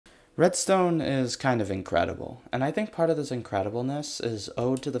Redstone is kind of incredible, and I think part of this incredibleness is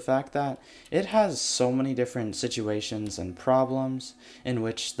owed to the fact that it has so many different situations and problems in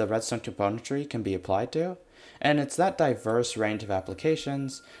which the redstone componentry can be applied to, and it's that diverse range of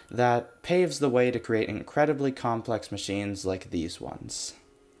applications that paves the way to create incredibly complex machines like these ones.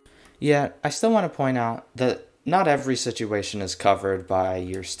 Yet, I still want to point out that not every situation is covered by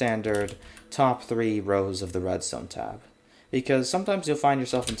your standard top 3 rows of the redstone tab, because sometimes you'll find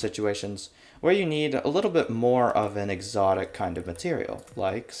yourself in situations where you need a little bit more of an exotic kind of material,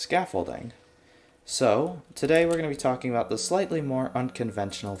 like scaffolding. So, today we're going to be talking about the slightly more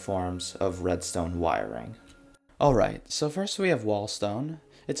unconventional forms of redstone wiring. Alright, so first we have wallstone.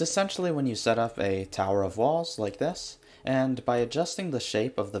 It's essentially when you set up a tower of walls like this, and by adjusting the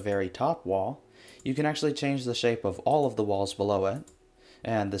shape of the very top wall, you can actually change the shape of all of the walls below it,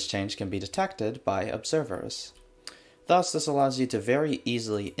 and this change can be detected by observers. Thus, this allows you to very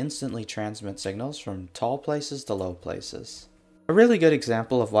easily instantly transmit signals from tall places to low places. A really good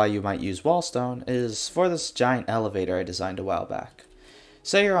example of why you might use wallstone is for this giant elevator I designed a while back.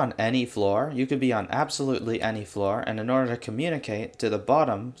 Say you're on any floor, you could be on absolutely any floor, and in order to communicate to the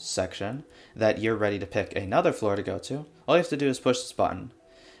bottom section that you're ready to pick another floor to go to, all you have to do is push this button.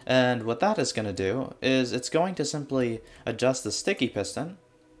 And what that is going to do is it's going to simply adjust the sticky piston,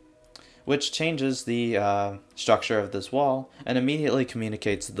 which changes the structure of this wall and immediately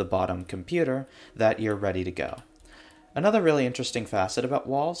communicates to the bottom computer that you're ready to go. Another really interesting facet about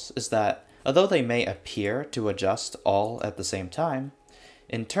walls is that although they may appear to adjust all at the same time,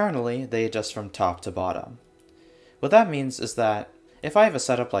 internally they adjust from top to bottom. What that means is that if I have a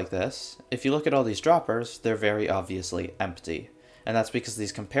setup like this, if you look at all these droppers, they're very obviously empty. And that's because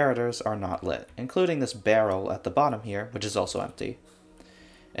these comparators are not lit, including this barrel at the bottom here, which is also empty.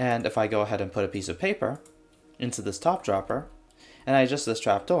 And if I go ahead and put a piece of paper into this top dropper, and I adjust this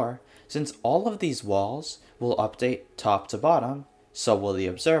trapdoor, since all of these walls will update top to bottom, so will the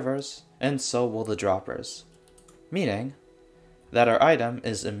observers, and so will the droppers. Meaning that our item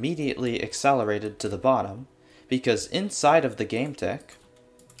is immediately accelerated to the bottom, because inside of the game tick,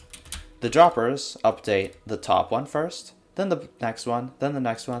 the droppers update the top one first, then the next one, then the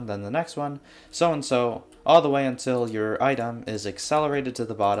next one, then the next one, so and so, all the way until your item is accelerated to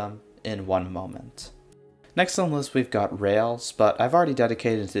the bottom in one moment. Next on the list we've got rails, but I've already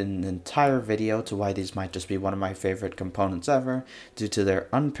dedicated an entire video to why these might just be one of my favorite components ever, due to their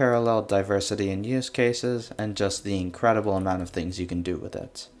unparalleled diversity in use cases and just the incredible amount of things you can do with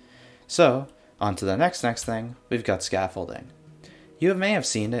it. So, on to the next thing, we've got scaffolding. You may have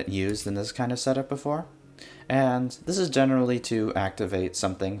seen it used in this kind of setup before. And this is generally to activate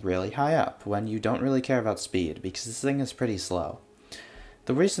something really high up when you don't really care about speed, because this thing is pretty slow.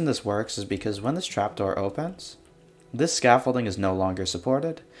 The reason this works is because when this trapdoor opens, this scaffolding is no longer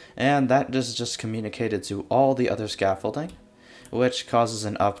supported, and that is just communicated to all the other scaffolding, which causes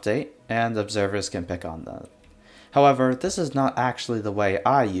an update, and observers can pick on that. However, this is not actually the way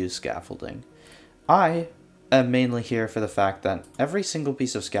I use scaffolding. I am mainly here for the fact that every single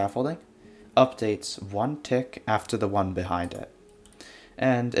piece of scaffolding updates one tick after the one behind it.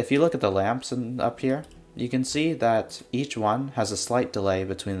 And if you look at the lamps up here, you can see that each one has a slight delay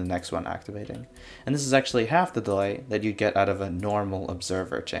between the next one activating. And this is actually half the delay that you'd get out of a normal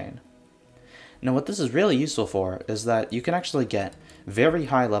observer chain. Now what this is really useful for is that you can actually get very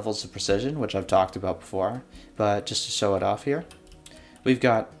high levels of precision, which I've talked about before, but just to show it off here, we've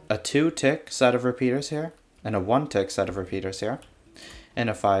got a 2-tick set of repeaters here, and a 1-tick set of repeaters here. And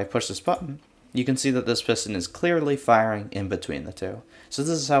if I push this button, you can see that this piston is clearly firing in between the two. So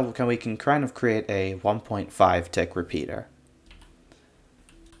this is how we can kind of create a 1.5 tick repeater.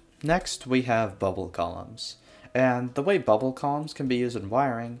 Next, we have bubble columns. And the way bubble columns can be used in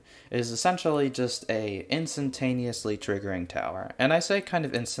wiring is essentially just a instantaneously triggering tower. And I say kind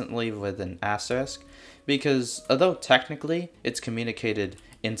of instantly with an asterisk, because although technically it's communicated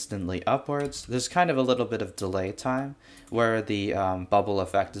instantly upwards, there's kind of a little bit of delay time where the bubble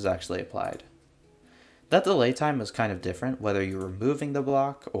effect is actually applied. That delay time is kind of different whether you're removing the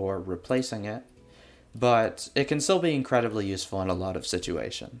block or replacing it, but it can still be incredibly useful in a lot of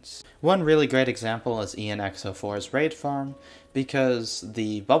situations. One really great example is ENX04's raid farm, because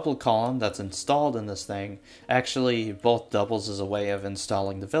the bubble column that's installed in this thing actually both doubles as a way of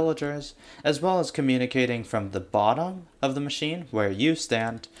installing the villagers, as well as communicating from the bottom of the machine, where you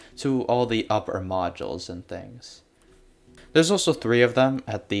stand, to all the upper modules and things. There's also 3 of them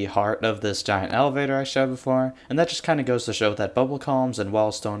at the heart of this giant elevator I showed before, and that just kind of goes to show that bubble columns and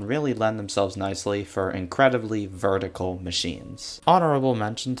wallstone really lend themselves nicely for incredibly vertical machines. Honorable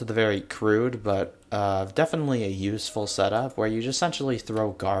mention to the very crude but definitely a useful setup where you just essentially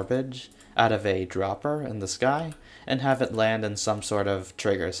throw garbage out of a dropper in the sky and have it land in some sort of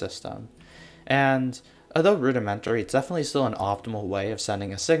trigger system. And although rudimentary, it's definitely still an optimal way of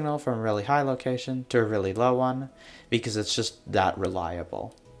sending a signal from a really high location to a really low one, because it's just that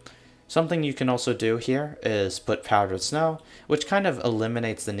reliable. Something you can also do here is put powdered snow, which kind of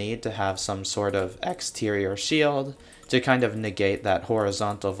eliminates the need to have some sort of exterior shield to kind of negate that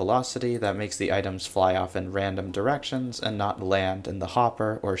horizontal velocity that makes the items fly off in random directions and not land in the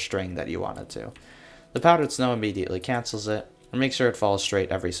hopper or string that you want it to. The powdered snow immediately cancels it and makes sure it falls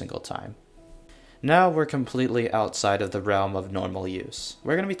straight every single time. Now we're completely outside of the realm of normal use.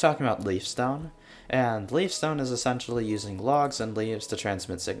 We're going to be talking about leafstone, and leafstone is essentially using logs and leaves to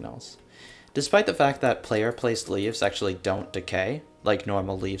transmit signals. Despite the fact that player-placed leaves actually don't decay, like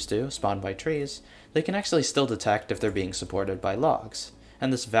normal leaves do, spawned by trees, they can actually still detect if they're being supported by logs,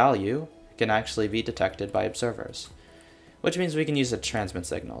 and this value can actually be detected by observers, which means we can use it to transmit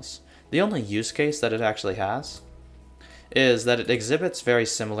signals. The only use case that it actually has is that it exhibits very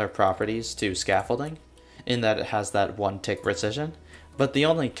similar properties to scaffolding, in that it has that 1-tick precision, but the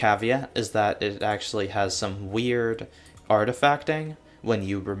only caveat is that it actually has some weird artifacting when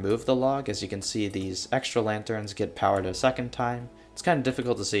you remove the log. As you can see, these extra lanterns get powered a second time. It's kind of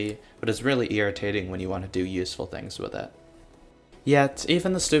difficult to see, but it's really irritating when you want to do useful things with it. Yet,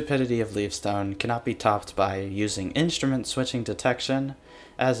 even the stupidity of leafstone cannot be topped by using instrument switching detection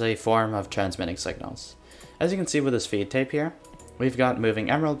as a form of transmitting signals. As you can see with this feed tape here, we've got moving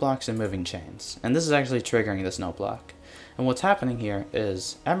emerald blocks and moving chains, and this is actually triggering this note block. And what's happening here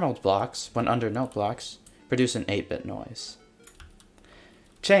is emerald blocks, when under note blocks, produce an 8-bit noise.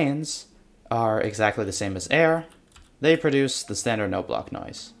 Chains are exactly the same as air. They produce the standard note block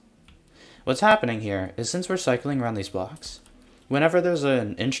noise. What's happening here is, since we're cycling around these blocks, whenever there's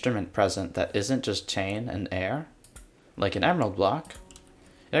an instrument present that isn't just chain and air, like an emerald block,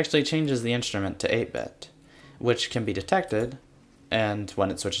 it actually changes the instrument to 8-bit, which can be detected, and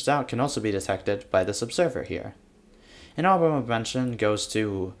when it switches out, can also be detected by this observer here. An honorable mention goes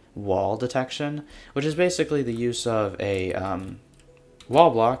to wall detection, which is basically the use of a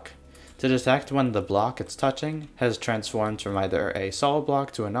wall block to detect when the block it's touching has transformed from either a solid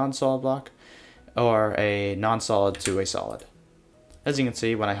block to a non-solid block, or a non-solid to a solid. As you can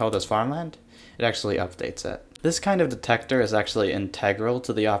see, when I hold this farmland, it actually updates it. This kind of detector is actually integral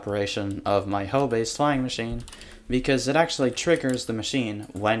to the operation of my hoe-based flying machine, because it actually triggers the machine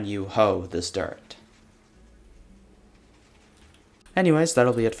when you hoe this dirt. Anyways,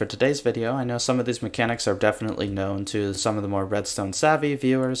 that'll be it for today's video. I know some of these mechanics are definitely known to some of the more redstone savvy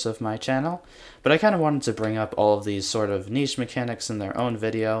viewers of my channel, but I kind of wanted to bring up all of these sort of niche mechanics in their own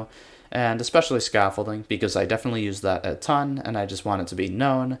video, and especially scaffolding, because I definitely use that a ton, and I just want it to be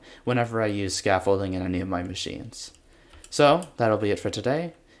known whenever I use scaffolding in any of my machines. So, that'll be it for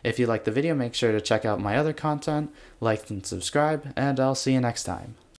today. If you liked the video, make sure to check out my other content, like and subscribe, and I'll see you next time.